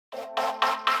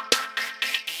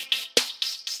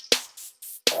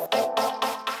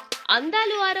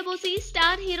అందాలు ఆరబోసి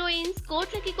star heroines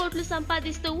కోట్లకి కోట్లు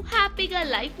సంపాదిస్తూ హ్యాపీగా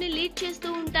లైఫ్ ని లీడ్ చేస్తూ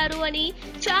ఉంటారు అని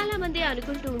చాలా మంది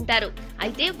అనుకుంటూ ఉంటారు.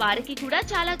 అయితే వారికి కూడా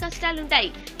చాలా కష్టాలుంటాయి.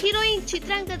 హీరోయిన్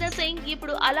చిత్రాంగద సింగ్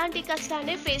ఇప్పుడు అలాంటి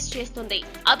కష్టాన్ని ఫేస్ చేస్తుంది.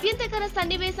 అభ్యంతరకర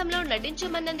సన్నివేశంలో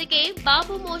నటించమన్నందుకే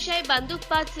బాబుమోషాయ్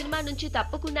బందూక్బాజ్ సినిమా నుంచి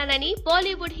తప్పుకున్నానని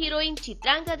బాలీవుడ్ హీరోయిన్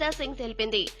చిత్రాంగద సింగ్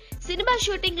తెలిపింది. సినిమా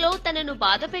షూటింగ్ లో తనను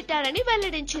బాధ పెట్టారని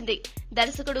వెల్లడించింది.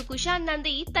 దర్శకుడు కుషాన్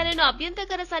నంది తనను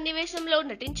అభ్యంతరకర సన్నివేశంలో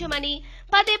నటించమని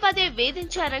పదే పదే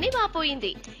వేధించారని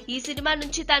వాపోయింది. ఈ సినిమా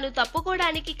నుంచి తాను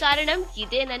తప్పుకోవడానికి కారణం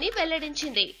ఇదేనని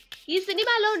వెల్లడించింది. ఈ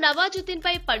సినిమాలో నవాజుద్దీన్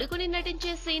పై పడుకుని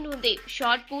నటించే సీన్ ఉంది.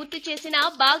 షాట్ పూర్తి చేసినా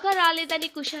బాగా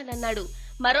రాలేదని కుషాన్ అన్నాడు.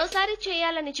 మరోసారి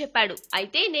చేయాలని చెప్పాడు.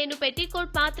 అయితే నేను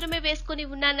పెట్టికోట్ మాత్రమే వేసుకుని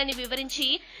ఉన్నానని వివరించి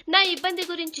నా ఇబ్బంది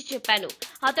గురించి చెప్పాను.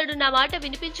 అతడు నా మాట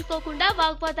వినిపించుకోకుండా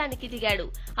వాగ్వాదానికి దిగాడు.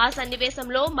 ఆ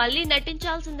సన్నివేశంలో మళ్లీ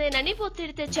నటించాల్సిందేనని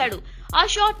ఒత్తిడి తెచ్చాడు. ఆ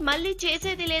షాట్ మళ్లీ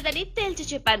చేసేది లేదని తేల్చి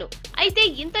చెప్పాను. అయితే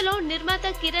ఇంతలో నిర్మాత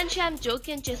కిరణ్ శ్యామ్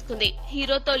జోక్యం చేసుకుంది.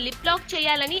 హీరోతో లిప్ లాక్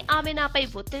చేయాలని ఆమె నాపై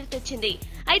ఒత్తిడి తెచ్చింది.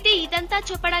 అయితే ఇదంతా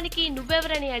చెప్పడానికి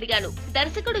నువ్వెవరని అడిగాను.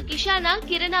 దర్శకుడు కిషానా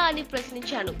కిరణా అని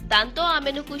ప్రశ్నించాను. దాంతో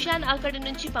ఆమెను కుషాన్ అక్కడి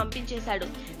నుంచి పంపించేశాడు.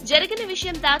 జరిగిన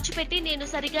విషయం దాచిపెట్టి నేను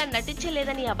సరిగా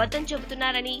నటించలేదని అబద్ధం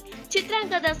చెబుతున్నారని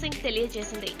చిత్రాంగద సింగ్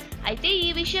తెలియజేసింది. అయితే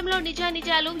ఈ విషయంలో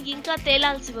నిజానిజాలు ఇంకా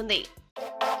తేలాల్సి ఉంది.